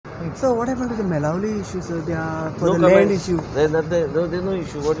So what happened to the Malawi issue, sir? They are for No the land comments. issue. There's nothing. No, there's no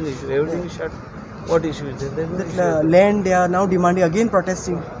issue. What is the issue? Everything is shut. What issue is there? There's no issue. That land they are now demanding again,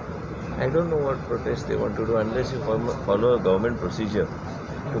 protesting. I don't know what protest they want to do unless you follow a government procedure.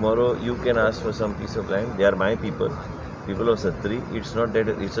 Tomorrow you can ask for some piece of land. They are my people, people of Satri. It's not that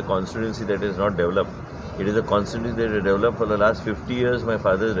it's a constituency that is not developed. It is a constituency that is developed for the last 50 years. My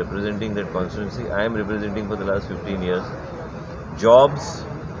father is representing that constituency. I am representing for the last 15 years. Jobs,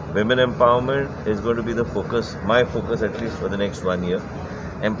 women empowerment is going to be the focus, my focus at least for the next 1 year.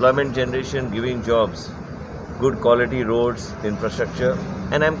 Employment generation, giving jobs, good quality roads, infrastructure,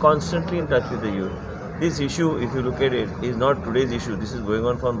 and I'm constantly in touch with the youth. This issue, if you look at it, is not today's issue. This is going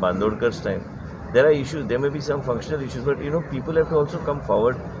on from Bandodkar's time. There are issues, there may be some functional issues, but people have to also come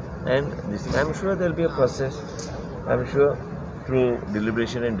forward. And this, I'm sure there will be a process. I'm sure through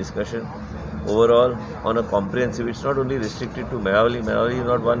deliberation and discussion, overall, on a comprehensive, it's not only restricted to Mehravali. Mehravali is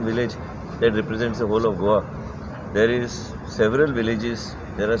not one village that represents the whole of Goa. There is several villages,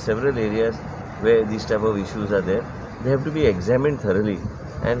 there are several areas where these type of issues are there. They have to be examined thoroughly,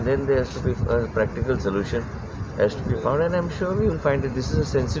 and then there has to be a practical solution has to be found, and I'm sure we will find it. This is a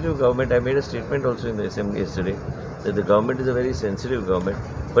sensitive government. I made a statement also in the assembly yesterday that the government is a very sensitive government,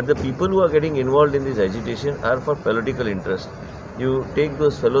 but the people who are getting involved in this agitation are for political interest. You take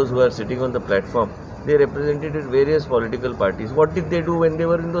those fellows who are sitting on the platform, they represented various political parties. What did they do when they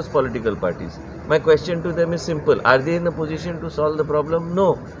were in those political parties? My question to them is simple. Are they in a position to solve the problem?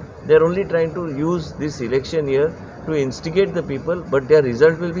 No. They are only trying to use this election year to instigate the people, but their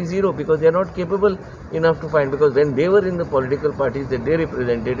result will be zero because they are not capable enough to find. Because when they were in the political parties that they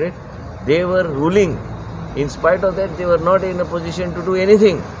represented, they were ruling. In spite of that, they were not in a position to do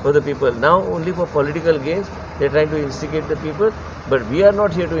anything for the people. Now, only for political gains, they are trying to instigate the people. But we are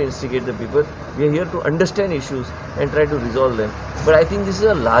not here to instigate the people. We are here to understand issues and try to resolve them. But I think this is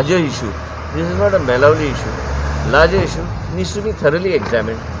a larger issue. This is not a Mehravali issue. Larger issue needs to be thoroughly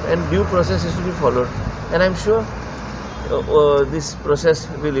examined and due process is to be followed. And I'm sure this process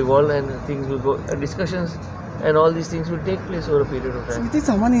will evolve and things will go, discussions and all these things will take place over a period of time. So is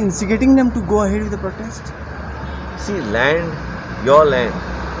someone instigating them to go ahead with the protest? See, your land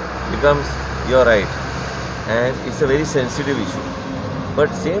becomes your right, and it's a very sensitive issue.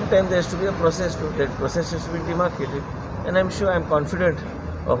 But same time there has to be a process to that process has to be demarcated, and I'm sure, I'm confident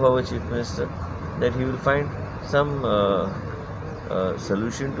of our Chief Minister that he will find some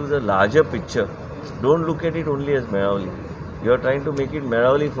solution to the larger picture. Don't look at it only as Mehravali. You are trying to make it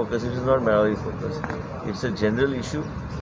Mehravali focus. It is not Mehravali focus. It's a general issue.